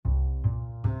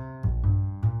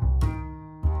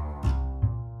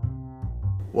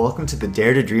Welcome to the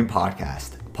Dare to Dream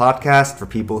podcast, a podcast for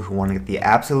people who want to get the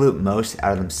absolute most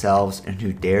out of themselves and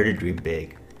who dare to dream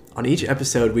big. On each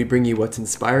episode, we bring you what's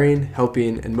inspiring,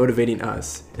 helping, and motivating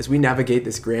us as we navigate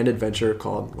this grand adventure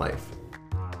called life.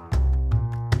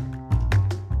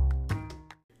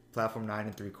 Platform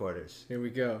 9 3/4. Here we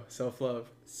go. Self-love.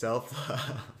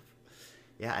 Self-love.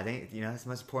 Yeah, I think, that's the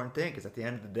most important thing, because at the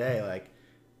end of the day,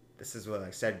 this is what,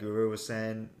 Sadhguru was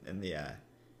saying in the,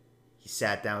 he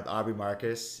sat down with Aubrey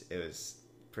Marcus. It was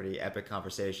a pretty epic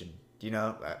conversation. Do you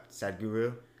know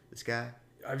Sadhguru, this guy?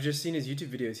 I've just seen his YouTube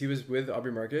videos. He was with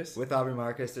Aubrey Marcus? With Aubrey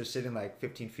Marcus. They're sitting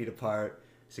 15 feet apart.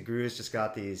 Sadhguru's just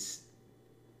got these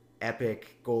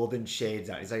epic golden shades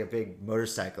on. He's like a big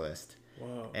motorcyclist.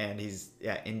 Whoa. And he's,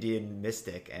 Indian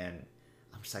mystic. And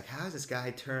I'm just like, how does this guy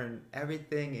turn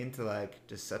everything into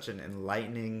just such an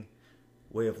enlightening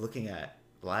way of looking at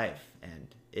life? And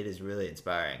it is really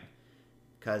inspiring.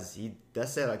 Because he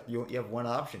does say you have one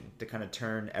option to kind of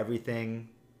turn everything.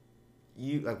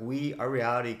 Our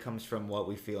reality comes from what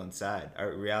we feel inside.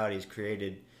 Our reality is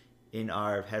created in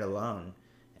our head alone,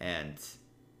 and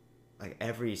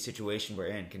every situation we're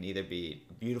in can either be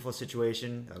a beautiful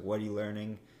situation. What are you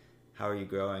learning? How are you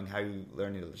growing? How are you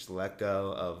learning to just let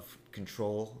go of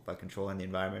control by controlling the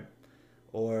environment,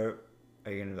 or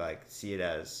are you gonna see it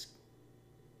as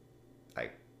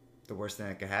the worst thing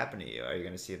that could happen to you? Are you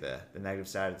going to see the negative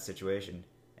side of the situation?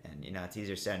 And it's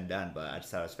easier said than done, but I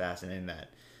just thought it was fascinating that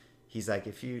he's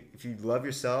if you love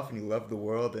yourself and you love the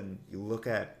world and you look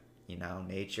at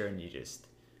nature and if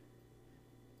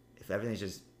everything's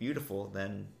just beautiful,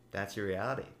 then that's your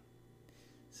reality.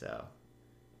 So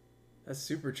that's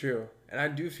super true. And I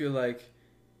do feel like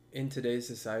in today's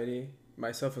society,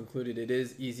 myself included, it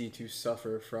is easy to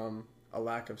suffer from a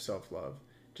lack of self-love.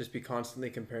 Just be constantly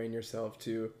comparing yourself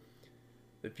to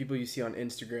the people you see on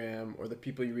Instagram or the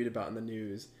people you read about in the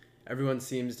news. Everyone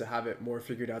seems to have it more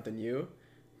figured out than you,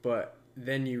 but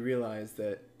then you realize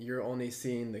that you're only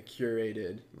seeing the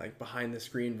curated, behind the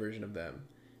screen version of them.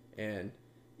 And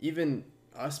even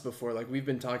us before, we've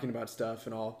been talking about stuff,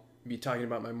 and I'll be talking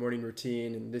about my morning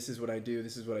routine and this is what I do.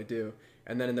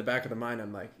 And then in the back of the mind,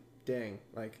 I'm like, dang,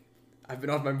 I've been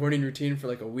off my morning routine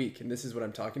for a week and this is what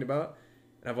I'm talking about.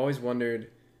 And I've always wondered,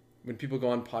 when people go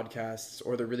on podcasts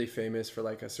or they're really famous for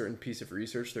a certain piece of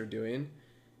research they're doing,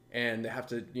 and they have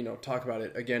to, talk about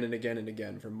it again and again and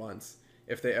again for months,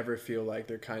 if they ever feel like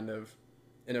they're kind of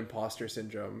an imposter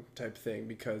syndrome type thing,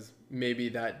 because maybe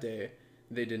that day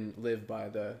they didn't live by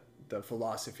the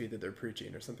philosophy that they're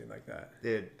preaching or something like that.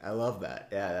 Dude, I love that.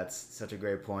 Yeah, that's such a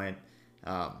great point.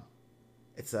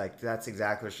 It's that's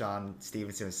exactly what Sean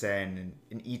Stevenson was saying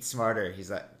in Eat Smarter.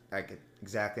 He's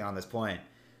exactly on this point.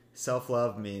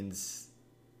 Self-love means,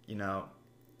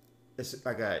 it's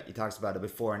he talks about a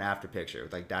before and after picture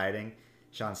with dieting.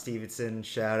 Sean Stevenson,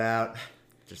 shout out.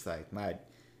 Just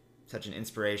such an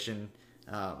inspiration.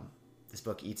 This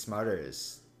book, Eat Smarter,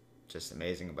 is just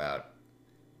amazing about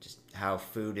just how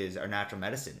food is our natural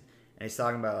medicine. And he's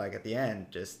talking about at the end,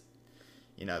 just,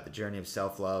 the journey of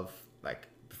self-love,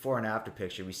 before and after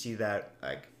picture. We see that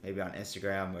maybe on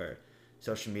Instagram or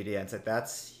social media, and it's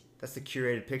that's the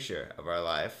curated picture of our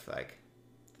life,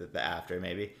 the after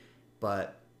maybe,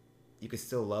 but you can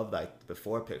still love the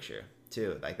before picture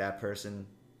too. That person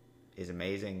is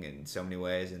amazing in so many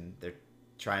ways, and they're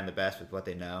trying the best with what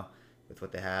they know, with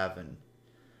what they have, and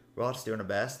we're all just doing our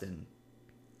best, and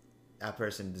that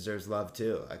person deserves love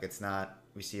too. It's not,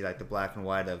 we see the black and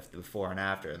white of the before and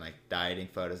after and dieting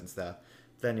photos and stuff.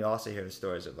 But then you also hear the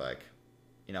stories of I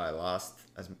lost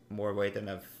more weight than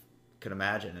I've could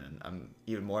imagine, and I'm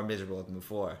even more miserable than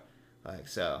before.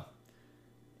 So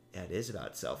yeah, it is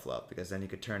about self-love, because then you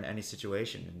could turn any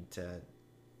situation into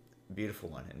a beautiful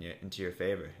one and into your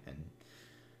favor. And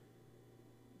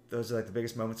those are the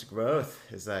biggest moments of growth,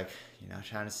 is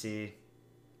trying to see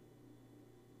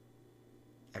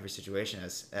every situation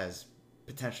as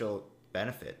potential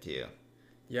benefit to you.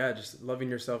 Yeah, just loving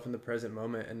yourself in the present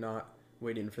moment and not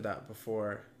waiting for that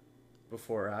before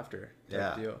or after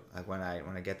type deal. When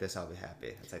I get this, I'll be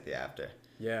happy. It's the after.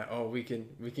 Yeah. Oh, we can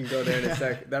go there in a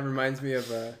sec. That reminds me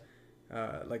of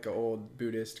an old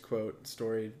Buddhist quote,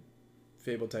 story,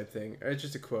 fable type thing. It's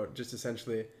just a quote, just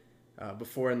essentially,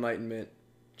 before enlightenment,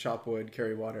 chop wood,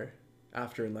 carry water.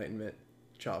 After enlightenment,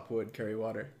 chop wood, carry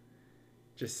water.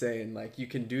 Just saying, you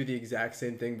can do the exact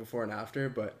same thing before and after,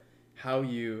 but how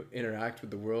you interact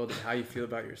with the world and how you feel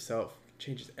about yourself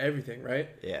changes everything, right?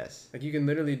 Yes. You can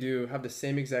literally have the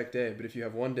same exact day, but if you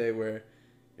have one day where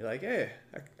you're hey,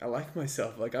 I like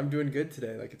myself, I'm doing good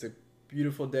today, it's a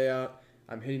beautiful day out,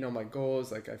 I'm hitting all my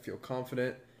goals, I feel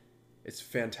confident, it's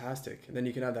fantastic. And then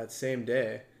you can have that same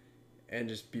day and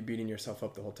just be beating yourself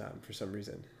up the whole time for some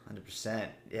reason. 100%.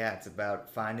 Yeah, it's about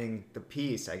finding the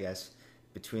peace, I guess,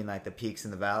 between like the peaks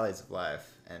and the valleys of life,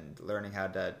 and learning how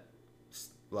to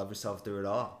love yourself through it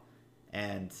all.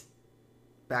 And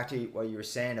back to what you were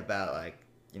saying about like,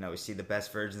 we see the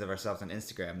best versions of ourselves on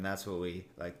Instagram, and that's what we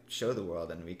like show the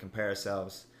world, and we compare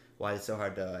ourselves. Why it's so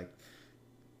hard to like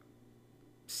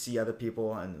see other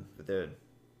people and they're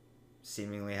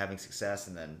seemingly having success,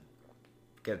 and then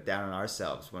get down on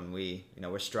ourselves when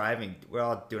we're striving, we're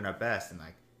all doing our best and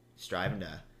like striving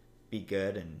to be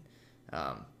good, and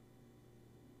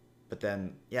but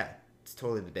then it's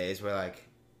totally the days where like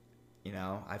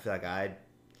I feel like I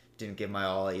didn't give my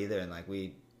all either, and like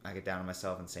I get down on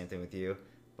myself, and same thing with you.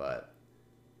 But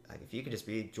like if you could just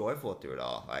be joyful through it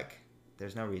all, like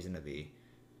there's no reason to be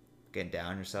getting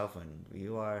down on yourself when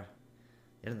you are, at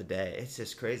the end of the day. It's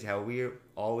just crazy how we're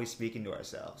always speaking to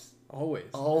ourselves. Always.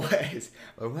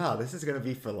 Oh wow, this is gonna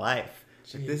be for life.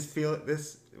 Like this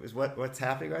is what's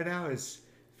happening right now is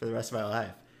for the rest of my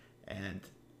life. And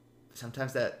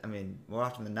sometimes more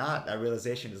often than not, that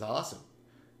realization is awesome.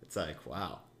 It's like,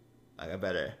 wow, like I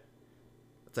better.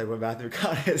 It's like what Matthew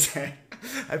McConaughey is saying.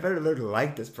 I better learn to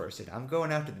like this person. I'm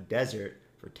going out to the desert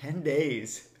for 10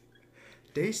 days.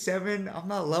 Day 7, I'm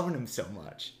not loving him so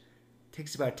much. It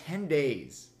takes about 10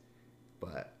 days.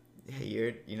 But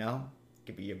yeah,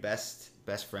 could be your best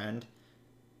friend.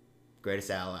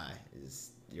 Greatest ally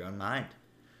is your own mind.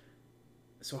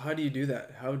 So how do you do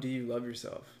that? How do you love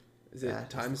yourself? Is it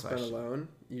time spent alone?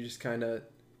 You just kind of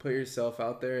put yourself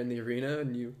out there in the arena,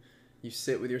 and you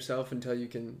sit with yourself until you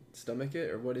can stomach it?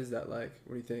 Or what is that like?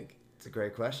 What do you think? It's a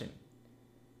great question.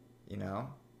 I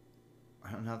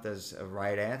don't know if there's a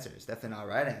right answer. It's definitely not a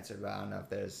right answer, but I don't know if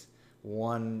there's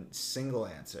one single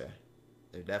answer.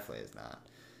 There definitely is not.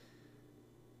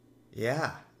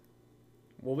 Yeah.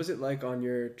 What was it like on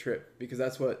your trip? Because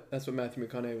that's what Matthew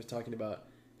McConaughey was talking about,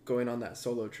 going on that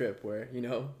solo trip where,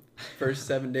 first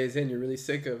 7 days in, you're really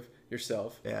sick of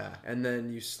yourself. Yeah. And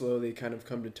then you slowly kind of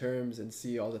come to terms and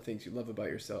see all the things you love about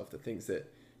yourself, the things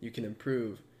that you can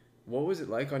improve. What was it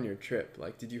like on your trip?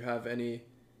 Like, did you have any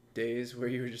days where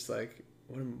you were just like,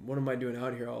 what am I doing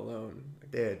out here all alone?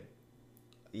 Dude,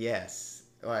 yes.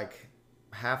 Like,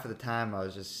 half of the time I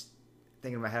was just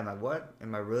thinking in my head, like, what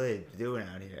am I really doing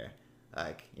out here?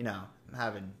 Like, I'm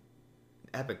having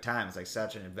epic time. It's like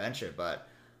such an adventure, but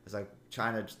it's like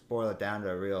trying to just boil it down to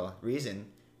a real reason.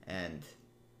 And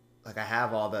like I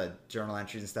have all the journal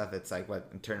entries and stuff. It's like what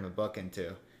I'm turning my book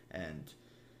into, and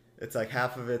it's like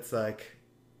half of it's like,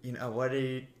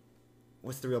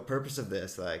 what's the real purpose of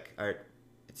this? Like,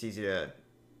 it's easy to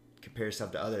compare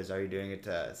yourself to others. Are you doing it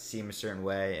to seem a certain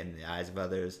way in the eyes of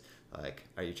others? Like,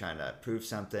 are you trying to prove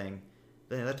something?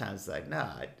 Then other times it's like, no,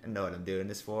 I know what I'm doing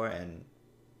this for. And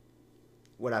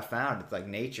what I found, it's like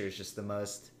nature is just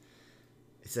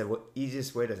it's the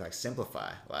easiest way to like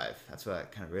simplify life. That's what I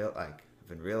kind of I've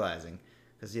been realizing,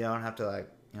 because you don't have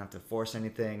to force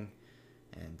anything,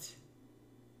 and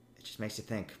it just makes you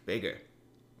think bigger.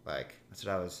 Like that's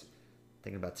what I was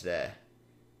thinking about today.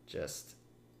 Just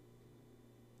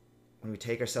when we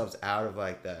take ourselves out of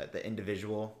like the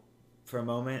individual for a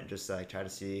moment, just like try to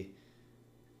see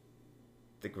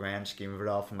the grand scheme of it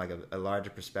all from like a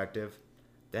larger perspective,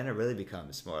 then it really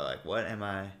becomes more like, what am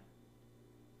I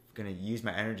going to use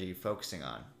my energy focusing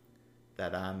on?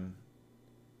 That I'm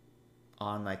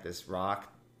on like this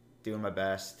rock, doing my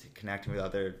best, connecting with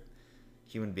other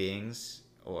human beings,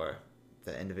 or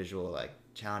the individual like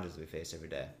challenges we face every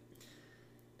day.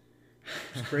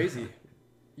 It's crazy.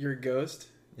 You're a ghost.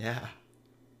 Yeah.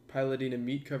 Piloting a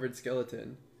meat-covered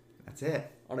skeleton. That's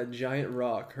it. On a giant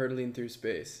rock hurtling through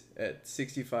space at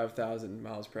 65,000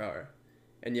 miles per hour.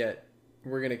 And yet,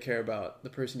 we're going to care about the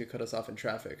person who cut us off in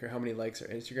traffic or how many likes our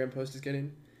Instagram post is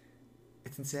getting.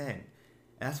 It's insane.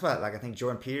 And that's why, like, I think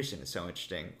Jordan Peterson is so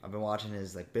interesting. I've been watching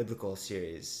his, like, biblical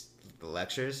series, the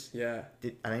lectures. Yeah.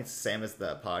 I think it's the same as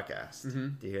the podcast. Mm-hmm.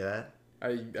 Do you hear that?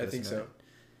 I think so.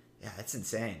 Yeah, it's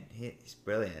insane. He's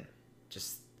brilliant.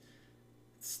 Just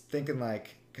thinking,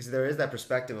 like, because there is that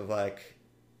perspective of, like,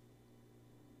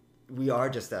 we are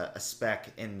just a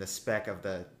speck in the speck of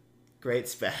the great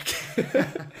speck.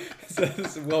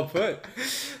 That's well put.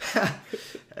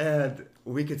 And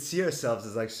we could see ourselves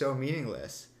as, like, so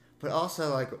meaningless. But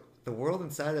also, like, the world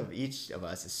inside of each of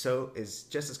us is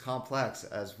just as complex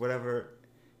as whatever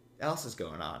else is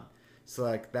going on. So,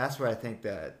 like, that's where I think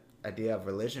the idea of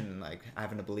religion, like,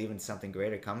 having to believe in something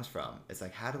greater comes from. It's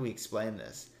like, how do we explain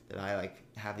this? That I, like,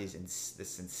 have this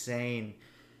insane...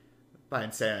 By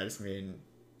insane, I just mean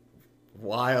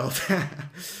wild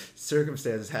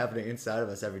circumstances happening inside of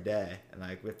us every day. And,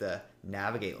 like, we have to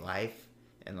navigate life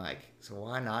And like, so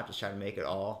why not just try to make it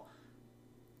all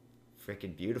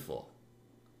freaking beautiful?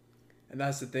 And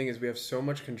that's the thing, is we have so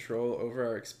much control over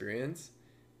our experience.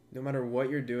 No matter what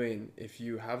you're doing, if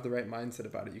you have the right mindset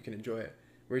about it, you can enjoy it.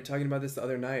 We were talking about this the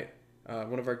other night.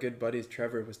 One of our good buddies,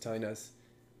 Trevor, was telling us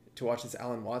to watch this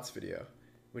Alan Watts video,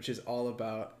 which is all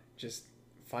about just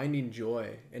finding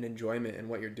joy and enjoyment in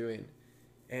what you're doing.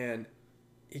 And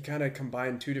he kind of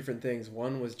combined two different things.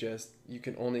 One was just you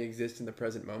can only exist in the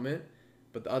present moment,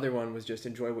 but the other one was just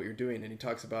enjoy what you're doing. And he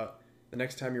talks about the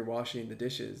next time you're washing the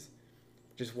dishes,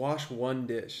 just wash one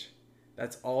dish.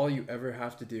 That's all you ever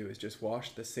have to do, is just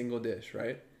wash the single dish,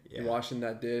 right? Yeah. You're washing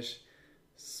that dish,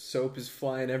 soap is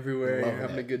flying everywhere, you're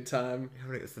having a good time.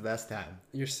 It's the best time.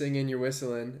 You're singing, you're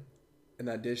whistling, and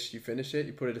that dish, you finish it,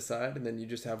 you put it aside, and then you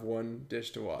just have one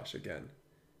dish to wash again.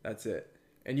 That's it.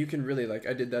 And you can really, like,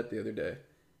 I did that the other day.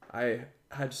 I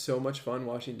had so much fun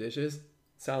washing dishes.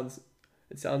 It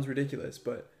sounds ridiculous,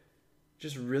 but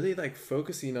just really, like,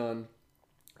 focusing on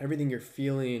everything you're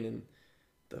feeling, and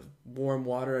the warm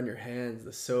water on your hands,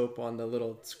 the soap on the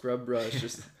little scrub brush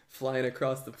just flying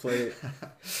across the plate.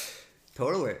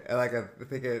 Totally. Like, I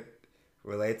think it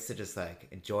relates to just like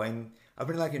enjoying. I've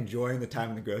been like enjoying the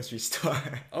time in the grocery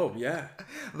store. Oh yeah.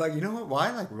 I'm like, you know what?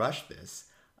 Why like rush this?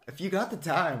 If you got the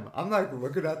time, I'm like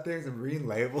looking at things and reading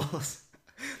labels.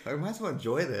 Like, I might as well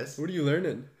enjoy this. What are you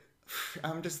learning?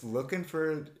 I'm just looking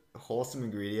for wholesome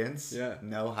ingredients. Yeah.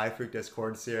 No high fructose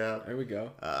corn syrup. There we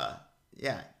go.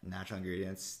 Yeah, natural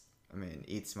ingredients. I mean,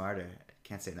 eat smarter.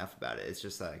 Can't say enough about it. It's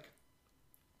just like,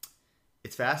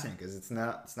 it's fascinating because it's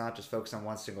not just focused on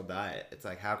one single diet. It's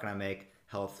like, how can I make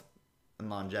health and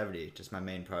longevity just my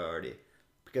main priority?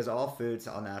 Because all foods,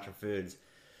 all natural foods,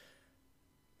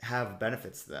 have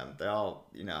benefits to them. They're all,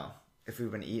 you know, if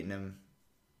we've been eating them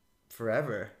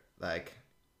forever, like,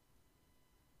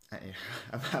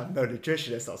 I'm no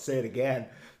nutritionist, I'll say it again,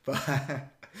 but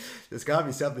there's got to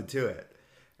be something to it.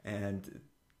 And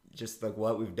just like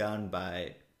what we've done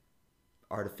by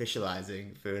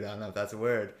artificializing food, I don't know if that's a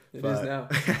word. It is now.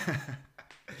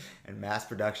 And mass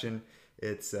production,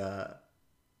 it's, the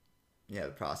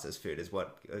processed food is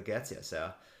what gets you.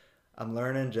 So I'm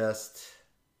learning just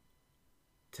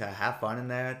to have fun in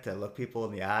there, to look people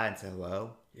in the eye and say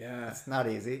hello. Yeah. It's not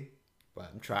easy, but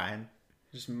I'm trying.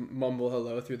 Just mumble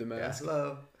hello through the mask. Yeah,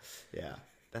 hello. Yeah,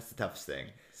 that's the toughest thing.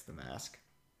 It's the mask.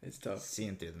 It's tough.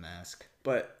 Seeing through the mask.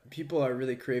 But people are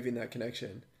really craving that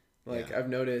connection. Like, Yeah. I've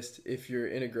noticed if you're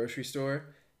in a grocery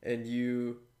store and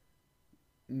you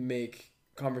make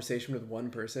conversation with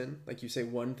one person, like you say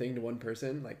one thing to one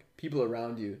person, like people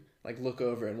around you like look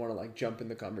over and want to like jump in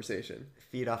the conversation.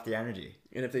 Feed off the energy.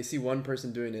 And if they see one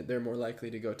person doing it, they're more likely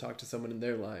to go talk to someone in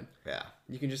their line. Yeah.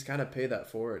 You can just kind of pay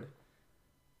that forward.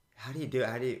 How do you do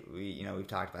it? We've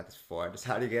talked about this before. Just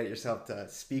how do you get yourself to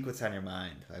speak what's on your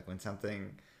mind? Like when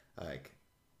something,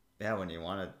 when you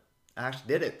want to, I actually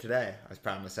did it today. I was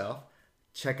proud of myself.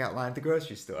 Checkout line at the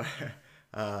grocery store.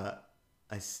 The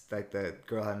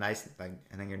girl had a nice, I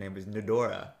think her name was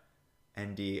Nodora,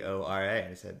 Ndora.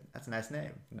 And I said, that's a nice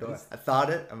name. Nodora. Nice. I thought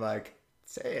it. I'm like,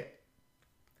 say it.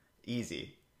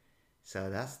 Easy. So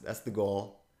that's the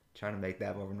goal. Trying to make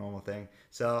that more of a normal thing.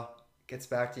 So gets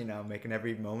back to, making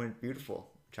every moment beautiful.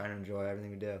 Trying to enjoy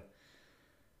everything we do.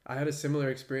 I had a similar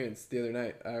experience the other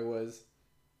night. I was,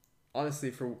 honestly,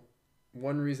 for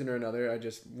one reason or another, I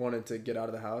just wanted to get out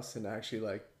of the house and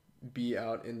actually be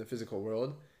out in the physical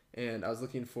world. And I was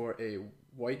looking for a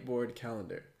whiteboard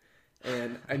calendar.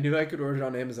 And I knew I could order it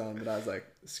on Amazon, but I was like,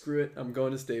 screw it, I'm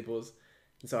going to Staples.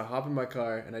 And so I hop in my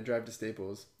car and I drive to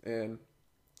Staples. And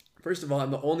first of all,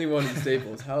 I'm the only one in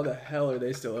Staples. How the hell are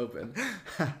they still open?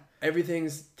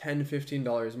 Everything's $10,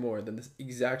 $15 more than the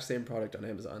exact same product on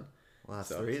Amazon. Well, that's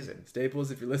the reason.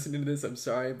 Staples, if you're listening to this, I'm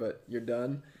sorry, but you're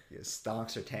done. Your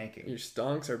stonks are tanking. Your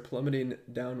stonks are plummeting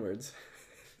downwards.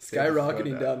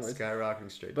 Skyrocketing downwards.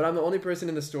 Skyrocketing straight. But I'm the only person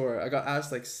in the store. I got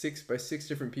asked by six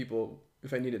different people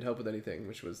if I needed help with anything,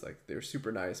 which was they were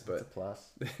super nice, but that's a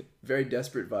plus. Very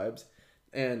desperate vibes.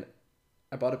 And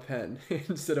I bought a pen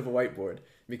instead of a whiteboard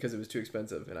because it was too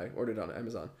expensive, and I ordered it on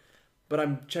Amazon. But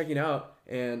I'm checking out,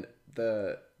 and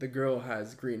the girl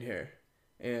has green hair,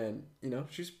 and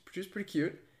she's pretty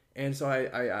cute. And so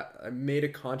I made a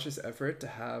conscious effort to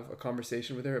have a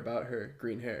conversation with her about her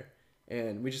green hair,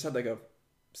 and we just had a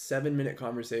 7-minute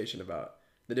conversation about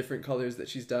the different colors that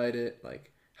she's dyed it,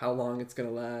 how long it's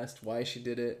gonna last, why she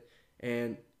did it,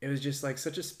 and it was just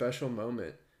such a special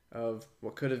moment of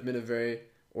what could have been a very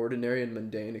ordinary and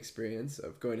mundane experience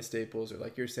of going to Staples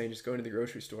or you're saying just going to the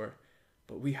grocery store.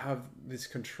 But we have this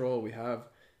control, we have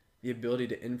the ability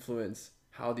to influence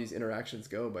how these interactions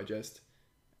go by just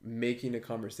making a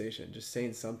conversation, just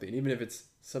saying something, even if it's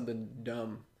something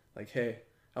dumb, like, hey,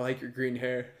 I like your green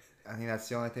hair. I think that's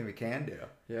the only thing we can do.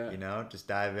 Yeah. You know, just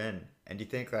dive in. And do you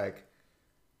think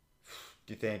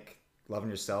loving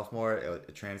yourself more,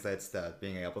 it translates to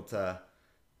being able to,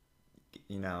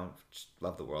 just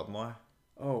love the world more?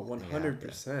 Oh, You have to.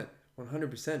 100%.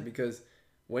 100%. Because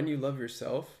when you love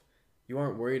yourself, you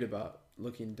aren't worried about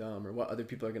looking dumb or what other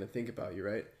people are going to think about you,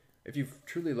 right? If you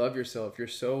truly love yourself, you're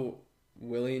so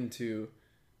willing to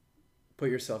put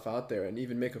yourself out there and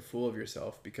even make a fool of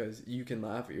yourself because you can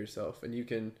laugh at yourself and you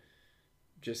can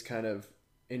just kind of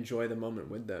enjoy the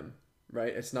moment with them,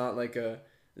 right? It's not like a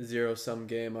zero sum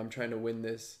game. I'm trying to win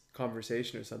this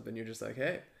conversation or something. You're just like,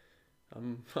 hey,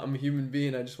 I'm a human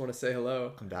being. I just want to say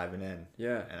hello. I'm diving in.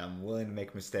 Yeah. And I'm willing to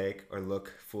make a mistake or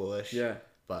look foolish. Yeah.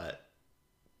 But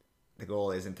the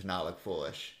goal isn't to not look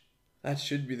foolish. That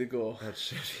should be the goal. That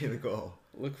should be the goal.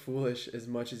 Look foolish as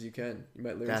much as you can. You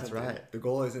might learn That's something. right. The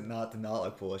goal isn't not to not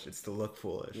look foolish, it's to look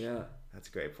foolish. Yeah. That's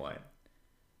a great point.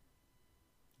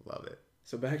 Love it.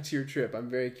 So back to your trip. I'm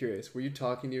very curious. Were you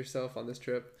talking to yourself on this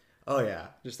trip? Oh, yeah.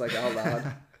 Just like out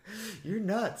loud? You're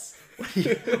nuts.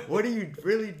 What are you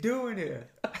really doing here?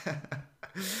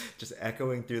 Just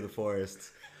echoing through the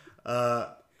forest.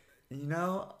 Not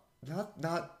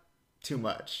too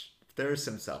much. There was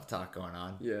some self-talk going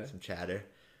on. Yeah. Some chatter.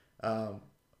 But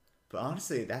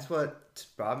honestly, that's what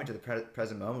brought me to the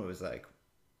present moment was like,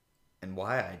 and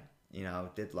why I,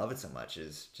 did love it so much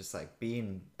is just like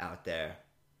being out there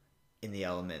in the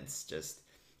elements, just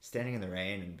standing in the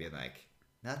rain and being like,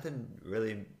 nothing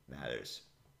really matters.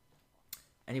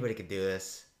 Anybody could do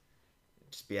this.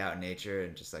 Just be out in nature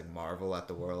and just like marvel at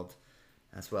the world.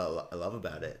 That's what I love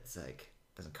about it. It's like,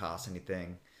 it doesn't cost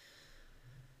anything.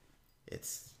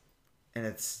 It's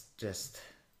just,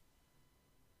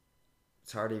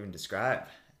 it's hard to even describe.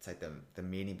 It's like the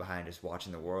meaning behind just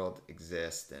watching the world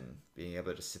exist and being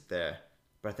able to just sit there.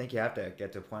 But I think you have to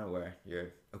get to a point where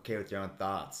you're okay with your own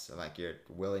thoughts and like you're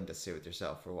willing to sit with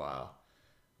yourself for a while,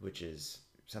 which is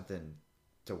something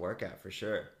to work at for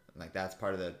sure. And like that's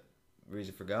part of the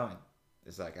reason for going.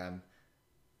 It's like I'm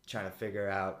trying to figure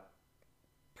out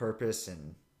purpose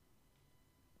and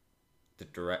the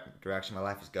direction my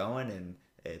life is going, and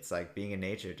it's like being in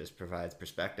nature just provides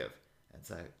perspective.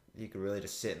 It's like you can really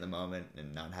just sit in the moment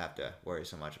and not have to worry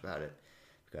so much about it,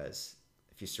 because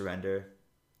if you surrender,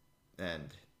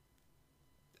 and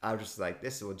I was just like,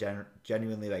 this will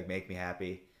genuinely like make me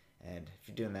happy, and if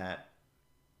you're doing that,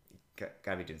 you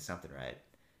gotta be doing something right.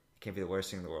 It can't be the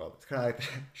worst thing in the world. It's kind of like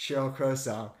Sheryl Crow's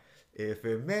song, if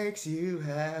it makes you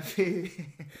happy.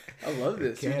 I love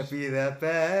this. It can't be that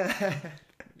bad.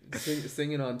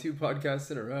 Singing on 2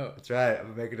 podcasts in a row. That's right.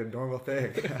 I'm making it a normal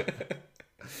thing.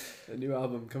 A new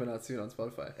album coming out soon on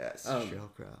Spotify. Yes,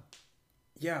 Sheryl Crow.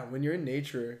 Yeah, when you're in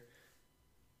nature,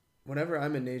 whenever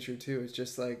I'm in nature too, it's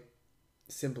just like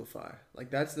simplify. Like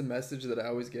that's the message that I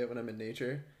always get when I'm in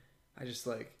nature. I just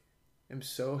like am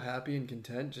so happy and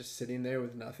content just sitting there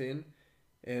with nothing.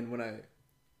 And when I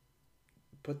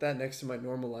put that next to my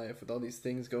normal life with all these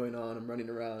things going on, I'm running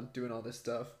around doing all this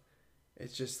stuff.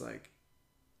 It's just like,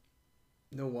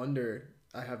 no wonder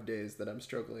I have days that I'm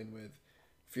struggling with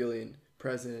feeling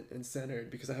present and centered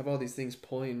because I have all these things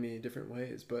pulling me different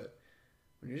ways. But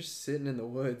when you're just sitting in the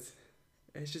woods,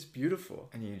 it's just beautiful.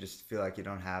 And you just feel like you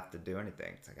don't have to do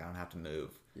anything. It's like, I don't have to move.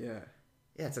 Yeah.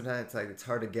 Yeah, sometimes it's like it's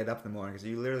hard to get up in the morning because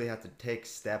you literally have to take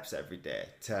steps every day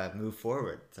to move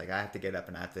forward. It's like I have to get up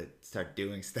and I have to start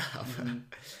doing stuff. Mm-hmm.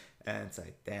 And it's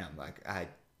like, damn, like I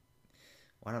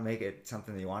want to make it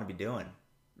something that you want to be doing.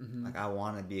 Mm-hmm. Like I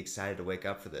want to be excited to wake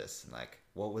up for this. And like,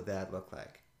 what would that look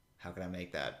like? How can I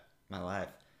make that my life?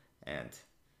 And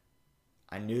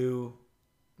I knew,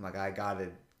 like, I got to,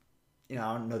 I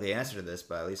don't know the answer to this,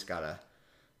 but I at least got to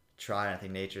try. And I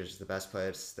think nature is the best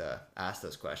place to ask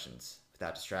those questions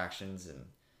without distractions and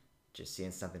just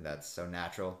seeing something that's so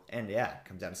natural. And yeah, it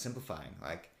comes down to simplifying,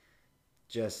 like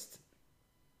just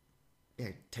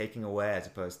taking away as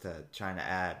opposed to trying to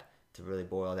add, to really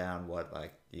boil down what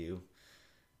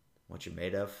you're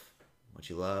made of, what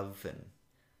you love. And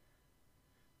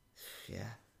yeah,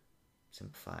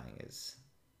 simplifying is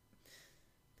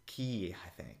the key,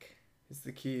 I think. It's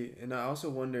the key. And I also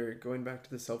wonder, going back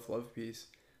to the self-love piece,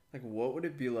 like what would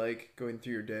it be like going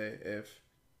through your day if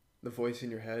the voice in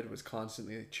your head was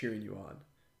constantly cheering you on,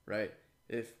 right?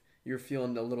 If you're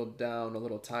feeling a little down, a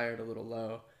little tired, a little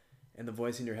low, and the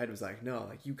voice in your head was like, no,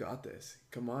 like you got this.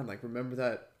 Come on, like remember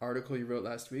that article you wrote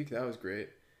last week? That was great.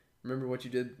 Remember what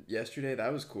you did yesterday?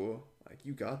 That was cool. Like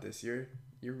you got this. You're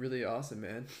really awesome,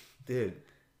 man. Dude,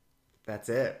 That's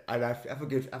it. I have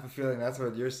a feeling that's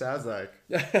what yours sounds like.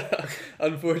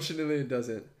 Unfortunately, it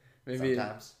doesn't. Maybe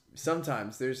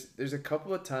Sometimes. There's a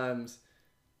couple of times,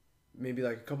 maybe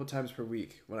like a couple times per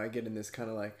week when I get in this kind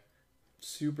of like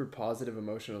super positive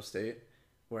emotional state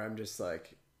where I'm just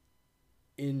like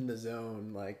in the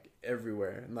zone, like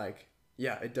everywhere, and like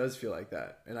yeah, it does feel like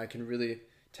that, and I can really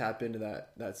tap into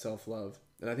that self-love.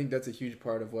 And I think that's a huge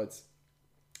part of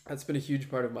that's been a huge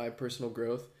part of my personal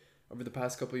growth over the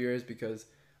past couple of years, because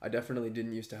I definitely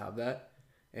didn't used to have that.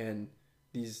 And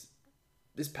this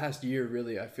past year,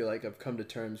 really, I feel like I've come to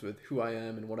terms with who I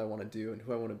am and what I want to do and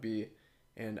who I want to be.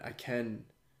 And I can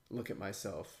look at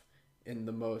myself in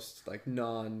the most like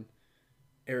non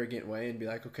arrogant way and be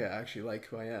like, okay, I actually like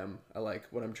who I am. I like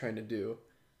what I'm trying to do.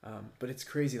 But it's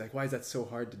crazy. Like, why is that so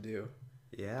hard to do?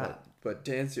 Yeah. But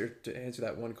to answer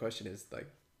that one question is like,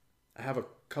 I have a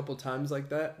couple times like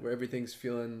that where everything's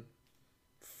feeling,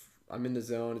 I'm in the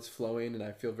zone, it's flowing, and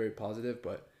I feel very positive,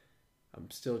 but I'm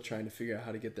still trying to figure out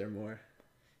how to get there more.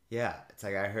 Yeah, it's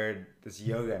like I heard this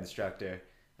yoga instructor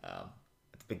at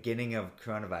the beginning of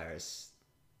coronavirus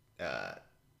uh,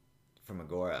 from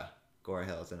Agora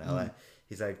Hills in LA.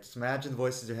 He's like, just imagine the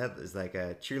voice in your head is like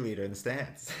a cheerleader in the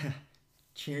stands,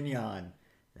 cheering you on.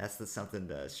 Something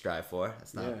to strive for.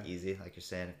 It's not easy, like you're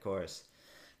saying, of course,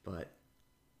 but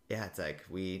yeah, it's like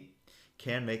we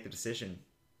can make the decision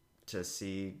to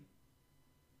see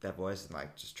that voice and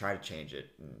like just try to change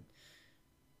it. And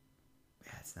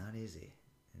yeah, it's not easy.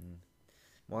 And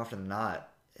more often than not,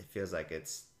 it feels like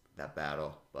it's that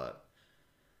battle. But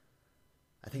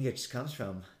I think it just comes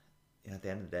from, at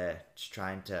the end of the day, just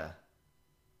trying to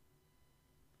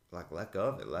like let go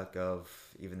of it, let go of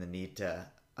even the need to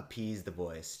appease the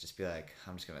voice. Just be like,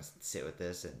 I'm just gonna sit with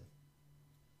this and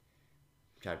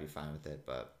try to be fine with it.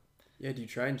 But yeah, do you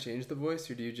try and change the voice,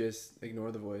 or do you just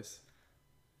ignore the voice?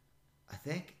 I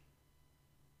think,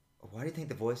 why do you think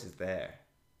the voice is there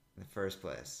in the first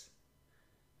place?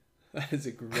 That is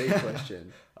a great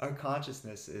question. Our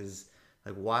consciousness is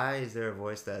like, why is there a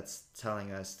voice that's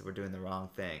telling us that we're doing the wrong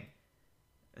thing?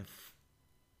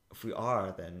 If we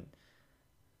are, then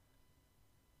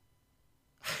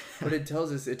But it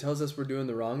tells us we're doing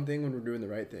the wrong thing when we're doing the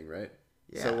right thing, right?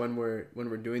 yeah. So when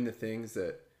we're doing the things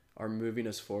that are moving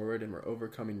us forward and we're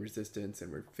overcoming resistance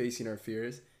and we're facing our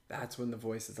fears, that's when the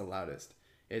voice is the loudest.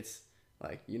 It's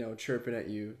like, chirping at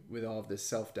you with all of this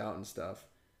self-doubt and stuff.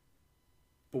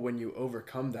 But when you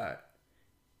overcome that,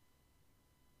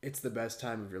 it's the best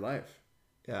time of your life.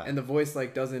 Yeah. And the voice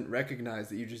like doesn't recognize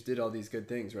that you just did all these good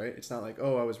things, right? It's not like,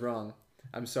 oh, I was wrong.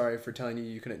 I'm sorry for telling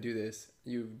you couldn't do this.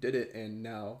 You did it, and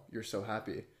now you're so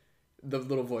happy. The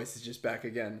little voice is just back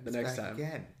again next time.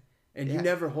 Again. And you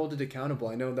never hold it accountable.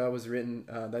 I know that was written,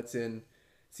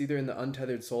 it's either in The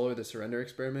Untethered Soul or The Surrender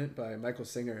Experiment by Michael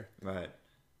Singer. Right.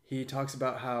 He talks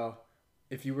about how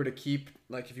if you were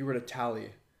to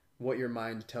tally what your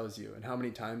mind tells you and how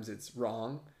many times it's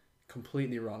wrong,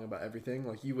 completely wrong about everything,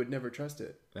 like you would never trust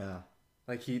it. Yeah.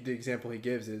 Like the example he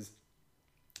gives is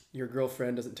your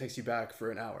girlfriend doesn't text you back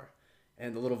for an hour,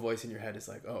 and the little voice in your head is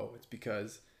like, oh, it's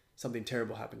because something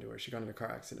terrible happened to her. She got in a car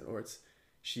accident, or it's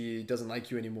she doesn't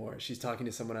like you anymore. She's talking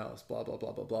to someone else, blah, blah,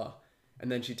 blah, blah, blah.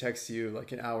 And then she texts you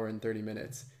like an hour and 30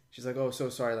 minutes. She's like, oh, so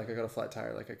sorry. Like I got a flat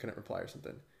tire. Like I couldn't reply or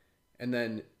something. And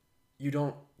then you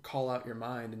don't call out your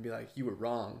mind and be like, you were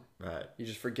wrong. Right. You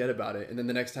just forget about it. And then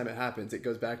the next time it happens, it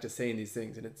goes back to saying these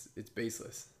things, and it's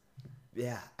baseless.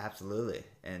 Yeah, absolutely.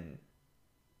 And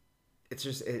it's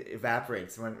just, it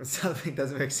evaporates when something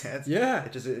doesn't make sense. Yeah.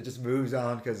 It just moves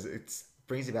on because it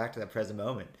brings you back to that present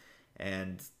moment.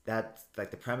 And that's like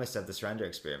the premise of the surrender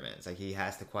experiment. It's like he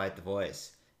has to quiet the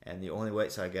voice. And the only way,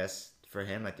 so I guess for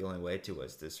him, like the only way to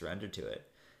was to surrender to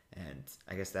it. And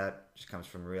I guess that just comes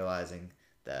from realizing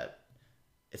that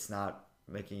it's not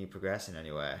making you progress in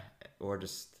any way, or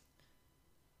just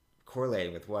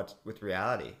correlating with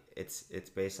reality. It's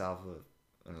based off of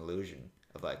an illusion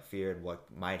of like fear and what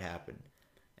might happen.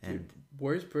 And dude,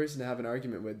 worst person to have an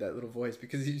argument with, that little voice,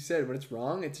 because you said when it's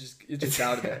wrong, it's just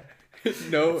out of there.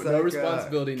 no like,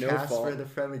 responsibility, no fault. Casper the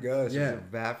Friendly Ghost just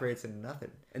evaporates into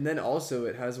nothing. And then also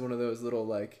it has one of those little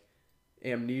like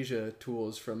amnesia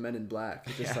tools from Men in Black.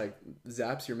 It just like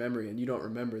zaps your memory and you don't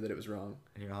remember that it was wrong.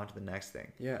 And you're on to the next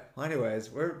thing. Yeah. Well, anyways,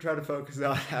 we're trying to focus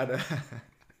on how to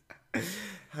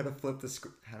flip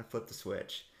the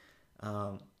switch.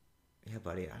 Yeah,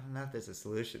 buddy. I don't know if there's a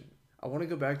solution. I want to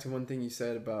go back to one thing you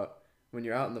said about when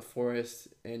you're out in the forest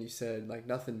and you said like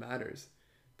nothing matters,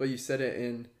 but you said it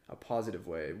in a positive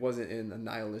way. It wasn't in a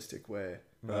nihilistic way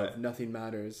of nothing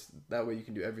matters. That way you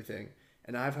can do everything.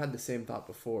 And I've had the same thought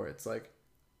before. It's like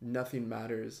nothing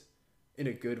matters in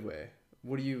a good way.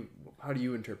 How do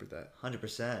you interpret that?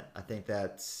 100%. I think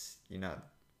that's,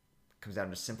 comes down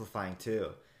to simplifying too.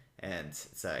 And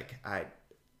it's like I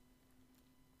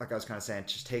was kind of saying, it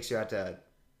just takes you out to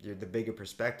the bigger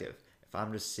perspective. If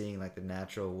I'm just seeing like the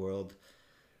natural world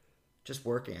just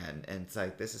working, and it's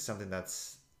like, this is something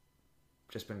that's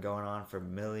just been going on for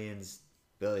millions,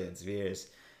 billions of years,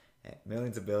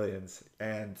 millions of billions.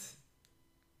 And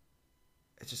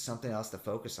it's just something else to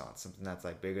focus on, something that's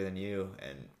like bigger than you.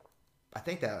 And I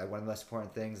think that like one of the most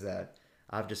important things that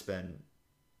I've just been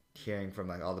hearing from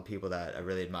like all the people that I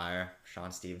really admire,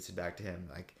 Sean Stevenson, back to him,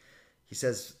 like he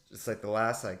says it's like the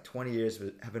last like 20 years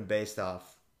have been based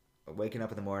off waking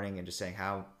up in the morning and just saying,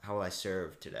 how will I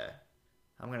serve today?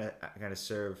 I'm gonna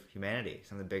serve humanity,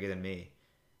 something bigger than me.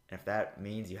 And if that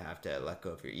means you have to let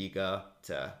go of your ego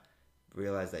to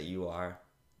realize that you are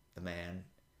the man,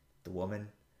 the woman,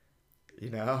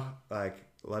 like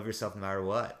love yourself no matter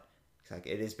what. It's like,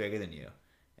 it is bigger than you.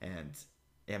 And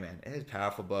yeah, man, it is a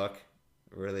powerful book,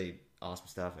 really awesome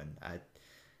stuff. And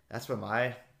that's what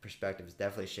my perspective is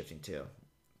definitely shifting to,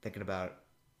 thinking about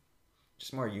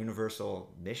just more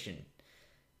universal mission.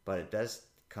 But it does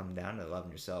come down to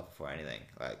loving yourself before anything.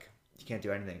 Like, you can't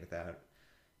do anything without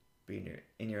being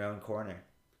in your own corner.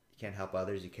 You can't help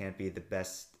others. You can't be the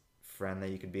best friend that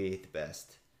you could be, the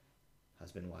best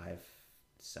husband, wife,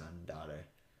 son, daughter,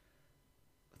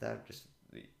 without just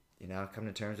come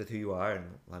to terms with who you are and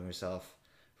love yourself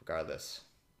regardless.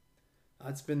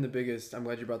 That's been the biggest. I'm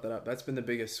glad you brought that up. That's been the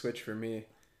biggest switch for me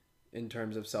in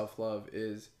terms of self-love,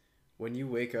 is when you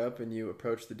wake up and you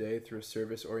approach the day through a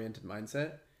service-oriented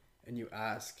mindset and you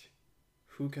ask,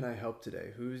 who can I help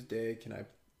today? Whose day can I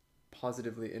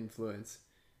positively influence,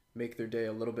 make their day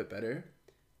a little bit better?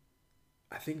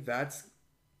 I think that's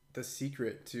the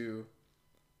secret to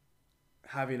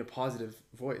having a positive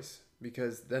voice,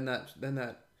 because then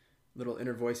that little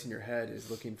inner voice in your head is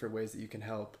looking for ways that you can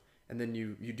help, and then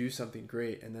you do something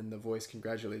great, and then the voice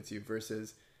congratulates you.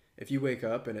 Versus if you wake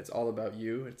up and it's all about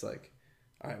you, it's like,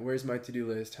 all right, where's my to-do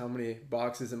list? How many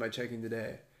boxes am I checking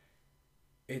today?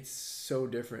 It's so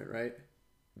different, right?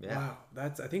 Yeah. Wow, I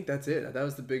think that's it. That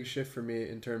was the big shift for me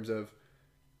in terms of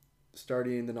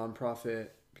starting the nonprofit,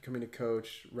 becoming a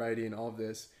coach, writing, all of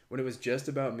this. When it was just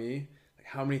about me, like,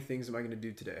 how many things am I going to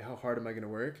do today? How hard am I going to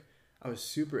work? I was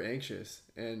super anxious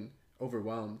and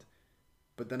overwhelmed.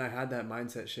 But then I had that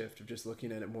mindset shift of just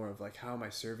looking at it more of like, how am I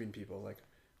serving people? Like,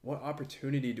 what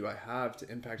opportunity do I have to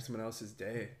impact someone else's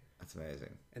day? That's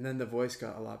amazing. And then the voice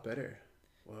got a lot better.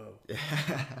 Whoa. Yeah,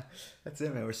 that's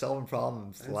it, man. We're solving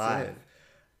problems That's live. it.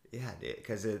 Yeah,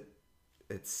 because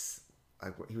it's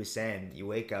like what he was saying. You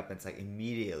wake up and it's like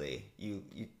immediately you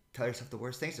tell yourself the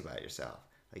worst things about yourself.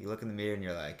 Like, you look in the mirror and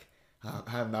you're like,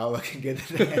 I'm not looking good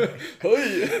today.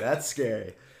 That's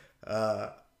scary.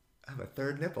 I have a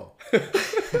third nipple.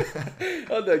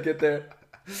 How'd that get there?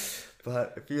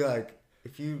 But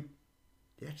if you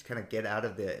just kind of get out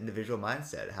of the individual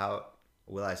mindset, how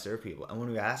will I serve people? And when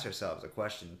we ask ourselves a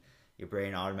question, your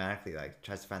brain automatically like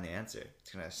tries to find the answer.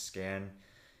 It's gonna scan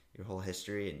your whole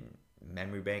history and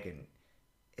memory bank, and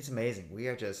it's amazing. We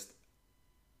are just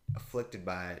afflicted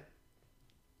by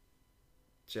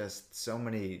just so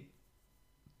many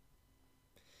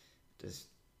just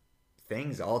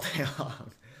things all day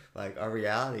long. Like, our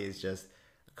reality is just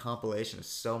a compilation of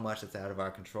so much that's out of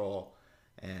our control.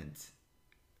 And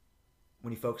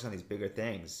when you focus on these bigger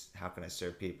things, how can I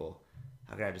serve people?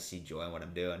 How can I just see joy in what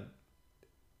I'm doing?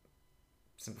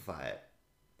 Simplify it.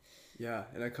 Yeah,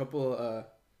 and a couple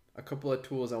of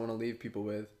tools I want to leave people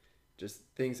with, just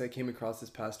things I came across this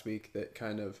past week that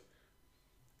kind of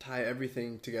tie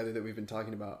everything together that we've been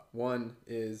talking about. One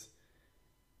is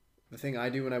the thing I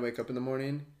do when I wake up in the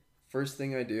morning. First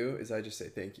thing I do is I just say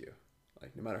thank you.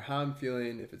 Like, no matter how I'm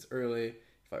feeling, if it's early,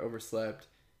 if I overslept,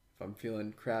 if I'm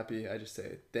feeling crappy, I just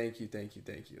say thank you, thank you,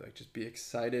 thank you. Like, just be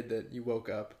excited that you woke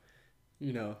up,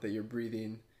 that you're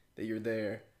breathing, that you're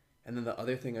there. And then the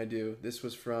other thing I do, this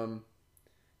was from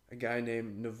a guy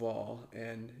named Naval,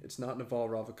 and it's not Naval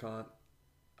Ravikant.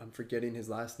 I'm forgetting his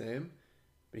last name,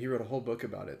 but he wrote a whole book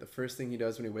about it. The first thing he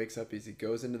does when he wakes up is he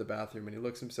goes into the bathroom and he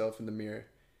looks himself in the mirror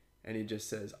and he just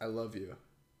says, I love you,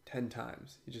 10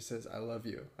 times. He just says, I love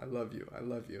you, I love you, I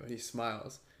love you. And he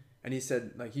smiles. And he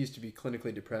said, like, he used to be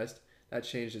clinically depressed. That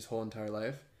changed his whole entire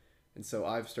life. And so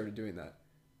I've started doing that.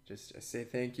 I say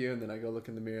thank you, and then I go look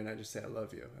in the mirror and I just say, I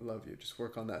love you, I love you. Just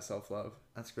work on that self-love.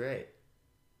 That's great.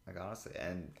 Like, honestly.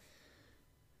 And,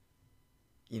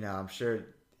 I'm sure,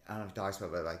 I don't know if he talks about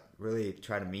it, but like, really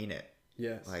try to mean it.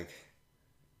 Yes. Like,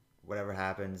 whatever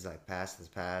happens, like, past is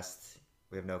past.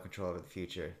 We have no control over the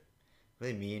future.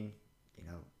 Really mean,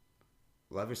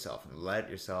 love yourself and let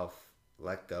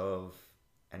go of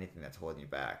anything that's holding you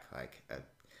back, like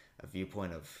a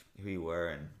viewpoint of who you were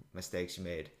and mistakes you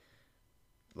made.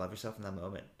 Love yourself in that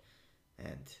moment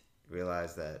and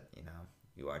realize that, you know,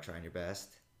 you are trying your best,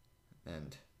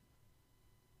 and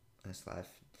this life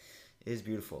is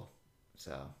beautiful.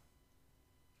 So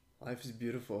Life is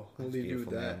beautiful. We'll life's leave you with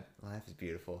beautiful, that. man. Life is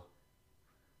beautiful.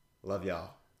 Love y'all.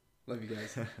 Love you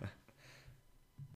guys.